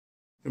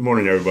Good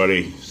morning,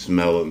 everybody. It's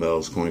Mel at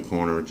Mel's Coin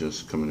Corner,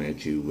 just coming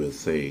at you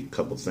with a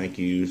couple thank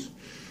yous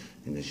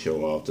and to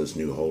show off this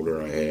new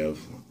holder I have.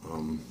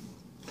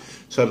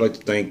 So I'd like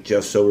to thank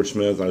Jeff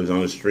Silversmith. I was on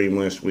his stream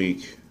last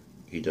week.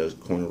 He does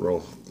coin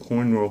roll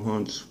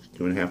hunts,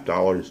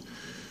 $2.50.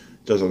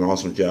 Does an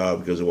awesome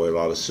job. Gives away a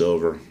lot of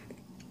silver.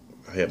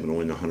 I happen to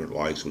win 100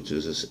 likes, which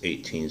is this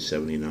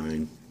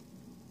 1879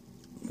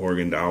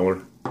 Morgan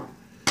dollar.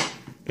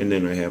 And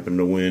then I happen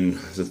to win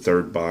the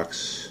third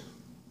box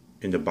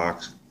in the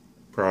box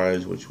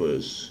prize, which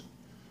was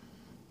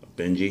a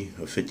Benji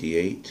of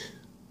 58D.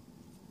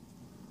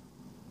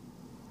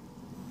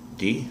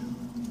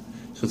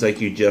 So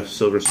thank you, Jeff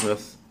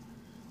Silversmith.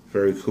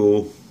 Very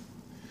cool.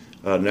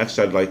 Next,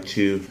 I'd like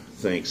to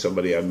thank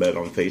somebody I met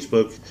on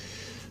Facebook.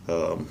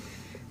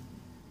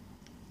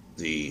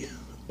 The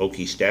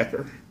Okie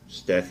Stacker,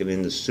 stacking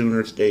in the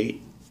Sooner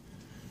State.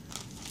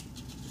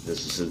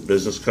 This is his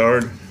business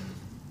card.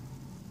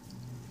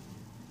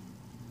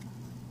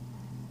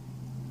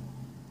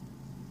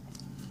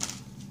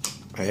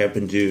 I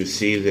happened to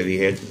see that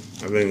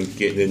I've been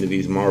getting into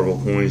these Marvel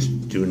coins,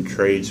 doing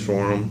trades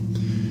for him,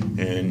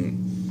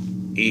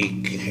 and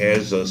he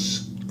has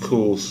us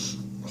cool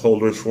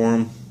holders for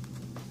him.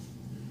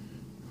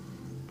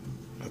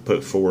 I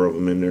put 4 of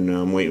them in there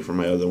now. I'm waiting for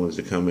my other ones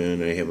to come in.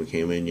 They haven't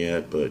came in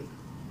yet, but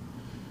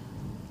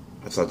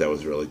I thought that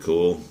was really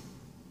cool.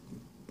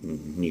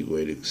 Neat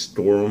way to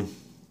store them.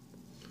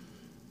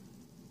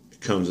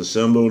 It comes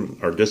assembled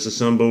or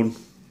disassembled,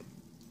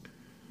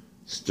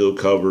 still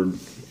covered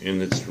in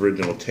its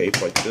original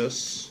tape like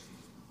this.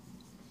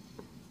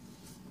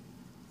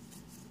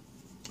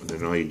 And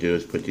then all you do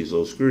is put these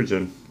little screws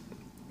in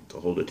to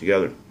hold it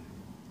together.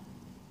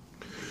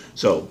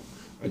 So,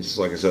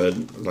 like I said,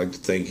 I'd like to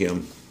thank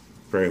him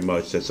very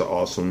much. That's an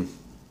awesome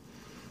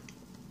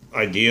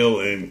ideal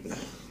and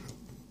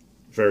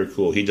very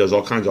cool. He does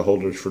all kinds of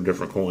holders for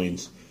different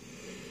coins.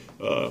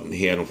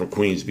 He had them for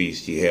Queen's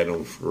Beast. He had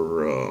them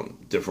for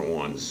different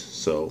ones.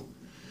 So,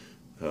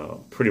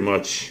 pretty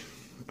much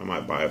I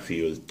might buy a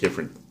few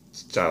different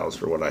styles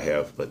for what I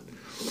have, but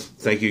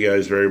thank you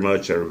guys very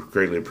much. I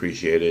greatly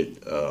appreciate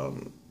it.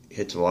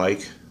 Hit the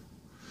like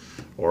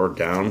or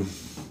down.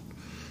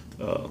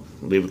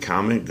 Leave a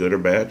comment, good or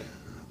bad.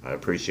 I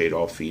appreciate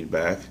all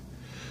feedback.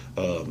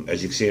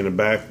 As you can see in the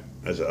back,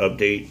 as an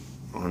update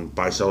on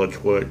buy-seller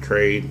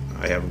trade,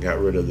 I haven't got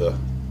rid of the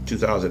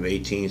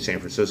 2018 San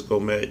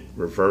Francisco Met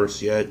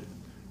reverse yet,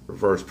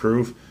 reverse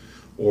proof,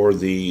 or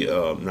the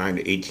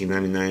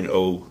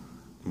 1899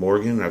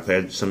 Morgan. I've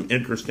had some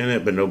interest in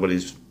it, but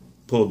nobody's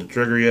pulled the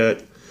trigger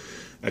yet.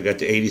 I got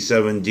the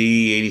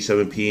 87D,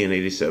 87P, and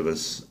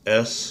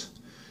 87S,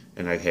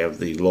 and I have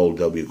the low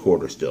W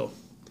quarter still.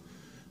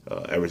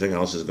 Everything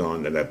else is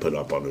gone that I put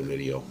up on the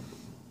video.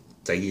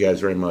 Thank you guys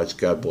very much.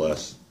 God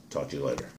bless. Talk to you later.